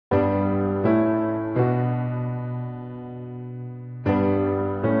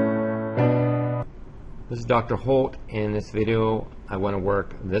This is Dr. Holt. In this video I want to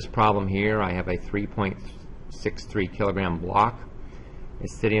work this problem here. I have a 3.63 kilogram block.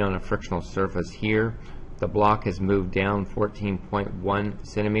 It's sitting on a frictional surface here. The block has moved down 14.1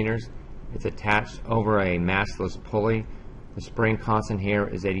 centimeters. It's attached over a massless pulley. The spring constant here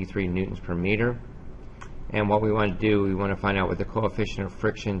is 83 newtons per meter. And what we want to do, we want to find out what the coefficient of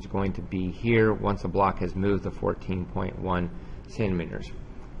friction is going to be here once the block has moved the 14.1 centimeters.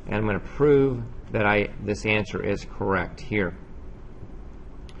 And I'm going to prove that this answer is correct here.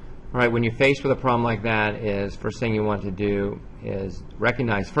 Alright, when you're faced with a problem like that, first thing you want to do is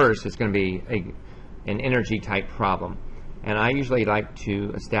recognize first it's going to be an energy type problem. And I usually like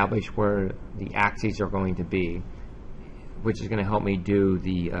to establish where the axes are going to be, which is going to help me do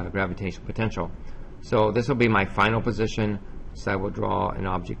the gravitational potential. So this will be my final position, so I will draw an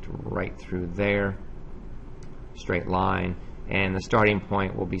object right through there, straight line, and the starting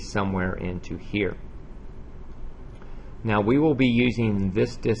point will be somewhere into here. Now we will be using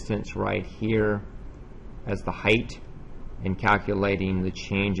this distance right here as the height and calculating the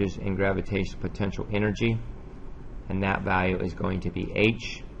changes in gravitational potential energy, and that value is going to be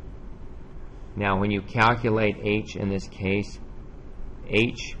h. Now when you calculate h in this case,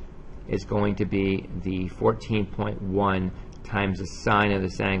 h is going to be the 14.1 times the sine of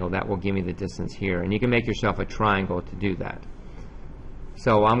this angle. That will give me the distance here, and you can make yourself a triangle to do that.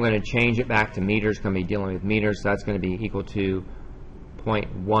 So I'm going to change it back to meters. Going to be dealing with meters, so that's going to be equal to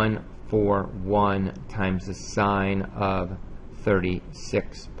 0.141 times the sine of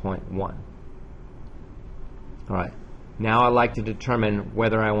 36.1. Alright, now I'd like to determine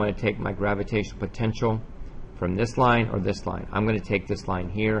whether I want to take my gravitational potential from this line or this line. I'm going to take this line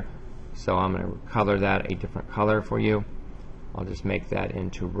here, so I'm going to color that a different color for you. I'll just make that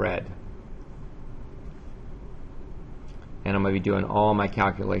into red. And I'm going to be doing all my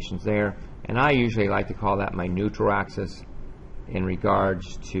calculations there. And I usually like to call that my neutral axis in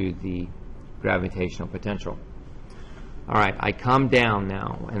regards to the gravitational potential. Alright, I come down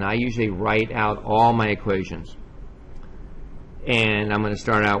now, and I usually write out all my equations. And I'm going to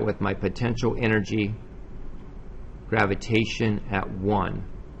start out with my potential energy, gravitation at 1,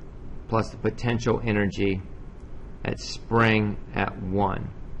 plus the potential energy at spring at 1,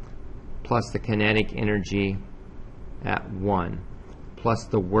 plus the kinetic energy at 1, plus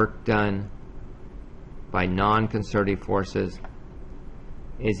the work done by non-conservative forces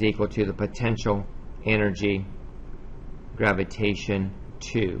is equal to the potential energy, gravitation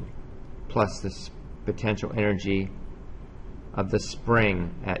 2, plus the potential energy of the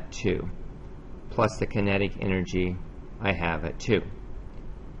spring at 2, plus the kinetic energy I have at 2.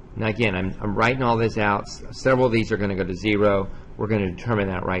 Now again, I'm writing all this out. Several of these are going to go to 0. We're going to determine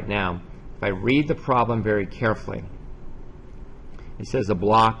that right now. If I read the problem very carefully, it says the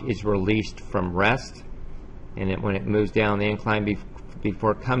block is released from rest, and when it moves down the incline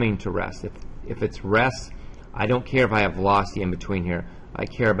before coming to rest. If it's rest, I don't care if I have velocity in between here. I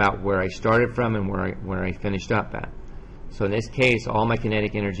care about where I started from and where I finished up at. So in this case, all my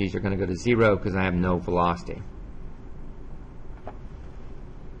kinetic energies are going to go to 0 because I have no velocity.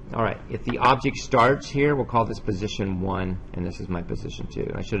 Alright, if the object starts here, we'll call this position 1, and this is my position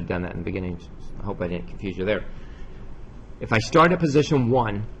 2. I should have done that in the beginning. I hope I didn't confuse you there. If I start at position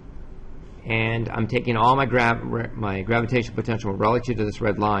 1, and I'm taking all my gravitational potential relative to this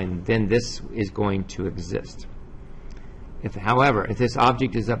red line, then this is going to exist. However, if this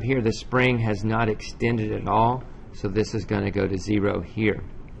object is up here, the spring has not extended at all, so this is going to go to 0 here.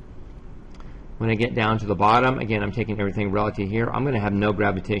 When I get down to the bottom, again, I'm taking everything relative here. I'm going to have no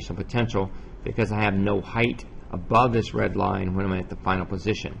gravitational potential because I have no height above this red line when I'm at the final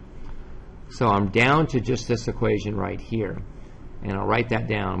position. So I'm down to just this equation right here. And I'll write that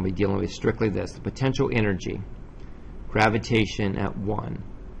down. I'll be dealing with strictly this. The potential energy, gravitation at 1,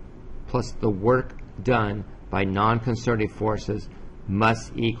 plus the work done by non-conservative forces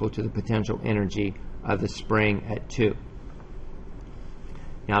must equal to the potential energy of the spring at 2.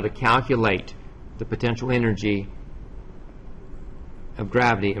 Now to calculate the potential energy of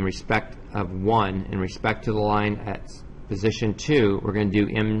gravity in respect of 1 in respect to the line at position 2, we're going to do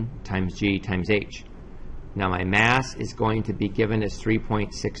m times g times h. Now my mass is going to be given as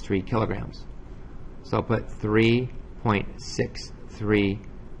 3.63 kilograms. So I'll put 3.63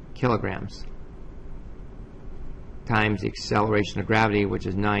 kilograms times the acceleration of gravity, which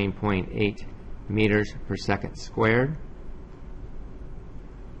is 9.8 meters per second squared,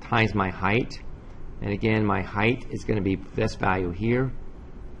 times my height. And again, my height is going to be this value here,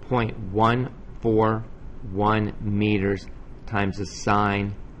 0.141 meters times the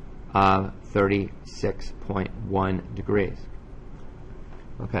sine of 36.1 degrees.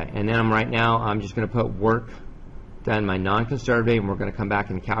 Okay, and then right now I'm just going to put work done by non-conservative, and we're going to come back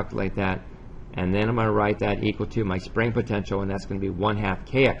and calculate that, and then I'm going to write that equal to my spring potential, and that's going to be 1/2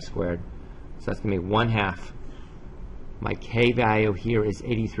 kx squared. So that's going to be 1/2. My K value here is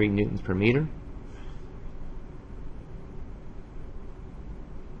 83 newtons per meter.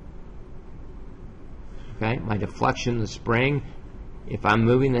 Okay, my deflection of the spring, if I'm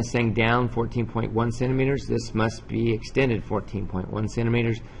moving this thing down 14.1 centimeters, this must be extended 14.1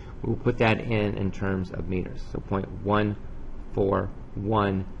 centimeters. We'll put that in terms of meters. So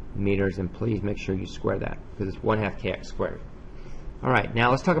 0.141 meters, and please make sure you square that because it's 1/2 kx squared. All right, now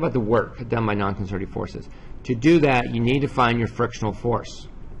let's talk about the work done by non-conservative forces. To do that, you need to find your frictional force.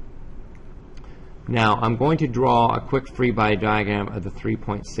 Now, I'm going to draw a quick Freebody diagram of the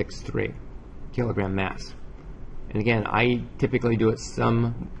 3.63 kilogram mass. And again, I typically do it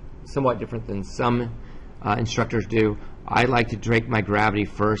somewhat different than some instructors do. I like to take my gravity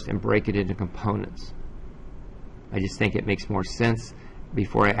first and break it into components. I just think it makes more sense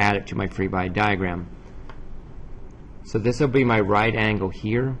before I add it to my Freebody diagram. So this will be my right angle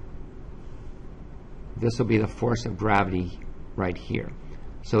here. This will be the force of gravity right here.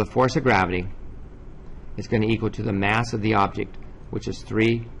 So the force of gravity is going to equal to the mass of the object, which is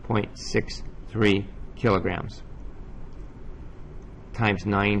 3.63 kilograms times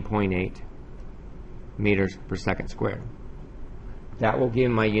 9.8 meters per second squared. That will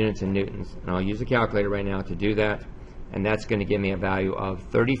give my units in newtons, and I'll use a calculator right now to do that, and that's going to give me a value of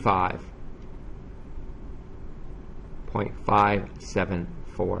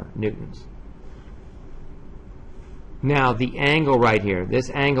 35.574 newtons. Now the angle right here, this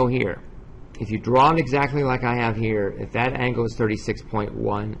angle here, if you draw it exactly like I have here, if that angle is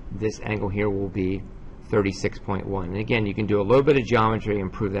 36.1, this angle here will be 36.1. And again, you can do a little bit of geometry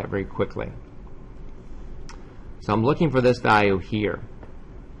and prove that very quickly. So I'm looking for this value here.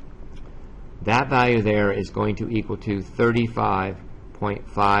 That value there is going to equal to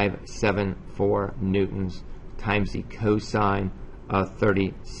 35.574 newtons times the cosine of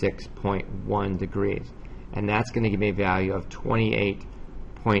 36.1 degrees. And that's going to give me a value of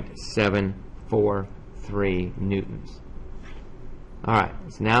 28.743 newtons. Alright,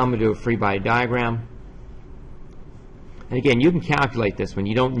 so now I'm going to do a Freebody diagram. And again, you can calculate this one.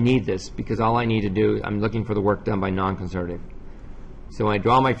 You don't need this because all I need to do, I'm looking for the work done by non-conservative. So when I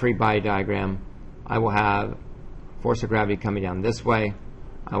draw my Freebody diagram, I will have force of gravity coming down this way.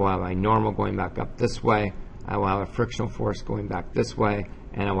 I will have my normal going back up this way. I will have a frictional force going back this way.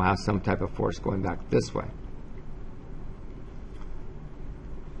 And I will have some type of force going back this way.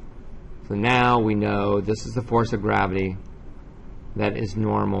 So now we know this is the force of gravity that is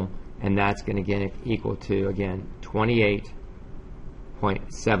normal, and that's going to get equal to, again,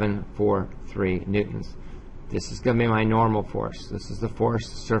 28.743 newtons. This is going to be my normal force. This is the force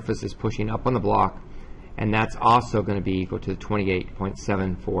the surface is pushing up on the block, and that's also going to be equal to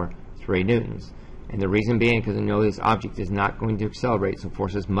 28.743 newtons. And the reason being because I know this object is not going to accelerate, so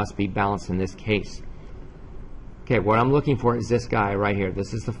forces must be balanced in this case. Okay, what I'm looking for is this guy right here.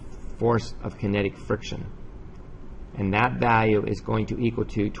 This is the force of kinetic friction. And that value is going to equal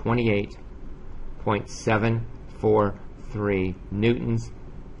to 28.743 newtons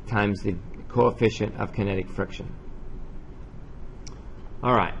times the coefficient of kinetic friction.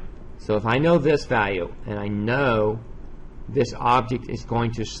 Alright, so if I know this value, and I know this object is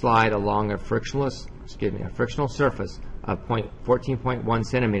going to slide along a frictional surface of 14.1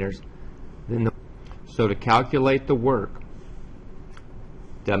 centimeters, then so to calculate the work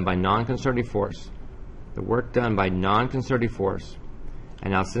done by non-conservative force, the work done by non-conservative force,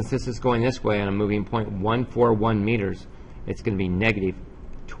 and now since this is going this way and I'm moving 0.141 meters, it's going to be negative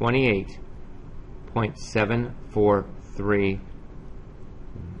 28.743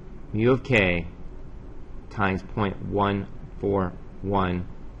 mu of k times 0.141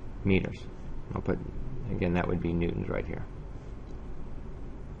 meters. I'll put, again, that would be newtons right here.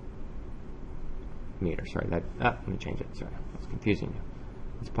 Meters, sorry. Let me change it. Sorry, that's confusing you.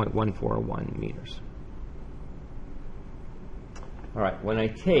 It's 0.141 meters. All right, when I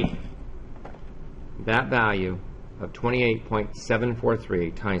take that value of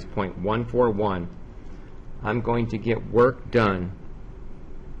 28.743 times 0.141, I'm going to get work done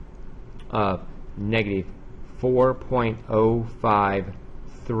of negative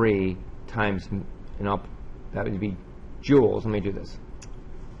 4.053 times, and that would be joules. Let me do this.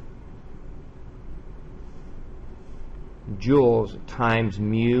 Joules times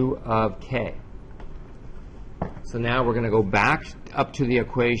mu of k. So now we're going to go back up to the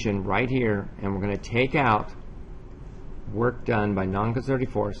equation right here, and we're going to take out work done by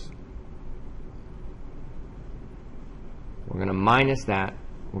non-conservative force. We're going to minus that,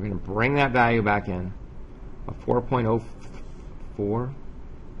 we're going to bring that value back in of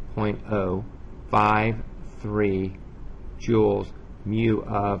 4.053 joules mu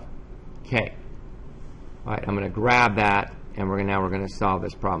of K. All right, I'm going to grab that, and we're going to solve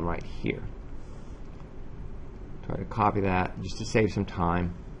this problem right here. Try to copy that just to save some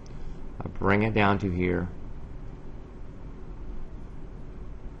time. I'll bring it down to here.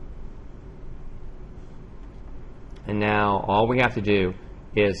 And now all we have to do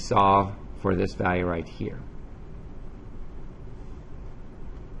is solve for this value right here.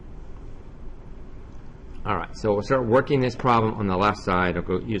 All right, so we'll start working this problem on the left side. I'll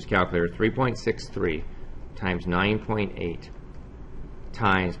go use calculator. 3.63 times 9.8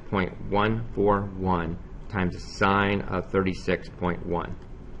 times 0.141 times the sine of 36.1.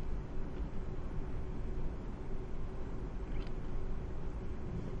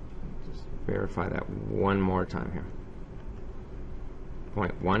 Just verify that one more time here.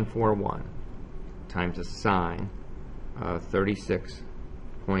 0.141 times the sine of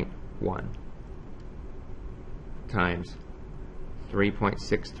 36.1 times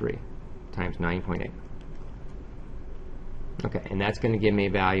 3.63 times 9.8. Okay, and that's going to give me a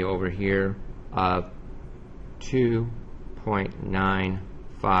value over here of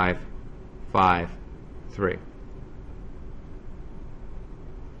 2.9553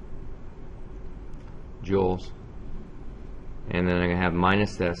 joules. And then I'm going to have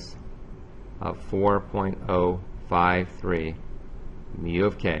minus this of 4.053 mu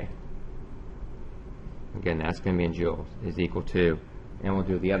of K. Again, that's going to be in joules, is equal to, and we'll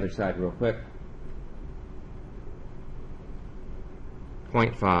do the other side real quick,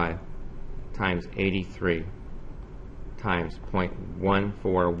 0.5 times 83 times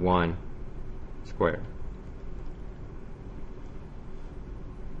 0.141 squared.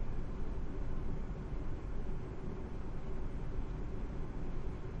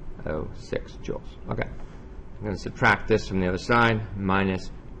 Oh, 6 joules. Okay. I'm going to subtract this from the other side, minus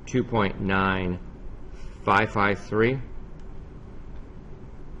 2.9553.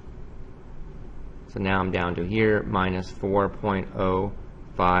 So now I'm down to here, minus 4.053.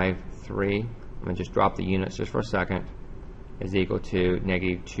 I'm going to just drop the units just for a second, is equal to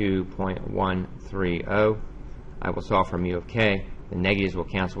negative 2.130. I will solve for mu of K. The negatives will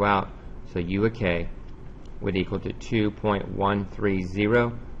cancel out, so U of K would equal to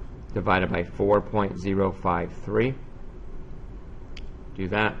 2.130 divided by 4.053. Do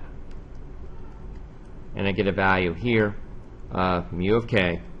that. And I get a value here of mu of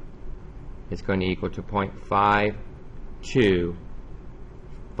K is going to equal to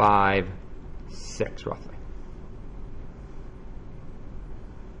 0.5256 roughly.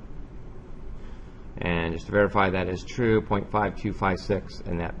 And just to verify that is true, 0.5256,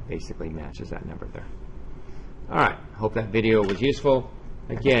 and that basically matches that number there. Alright, hope that video was useful.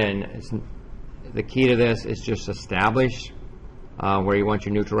 Again, the key to this is just establish where you want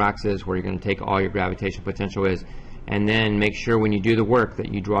your neutral axis, where you're going to take all your gravitational potential is, and then make sure when you do the work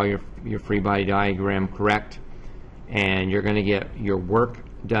that you draw your free body diagram correct, and you're going to get your work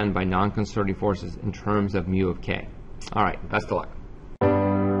done by non-conservative forces in terms of mu of K. Alright, best of luck.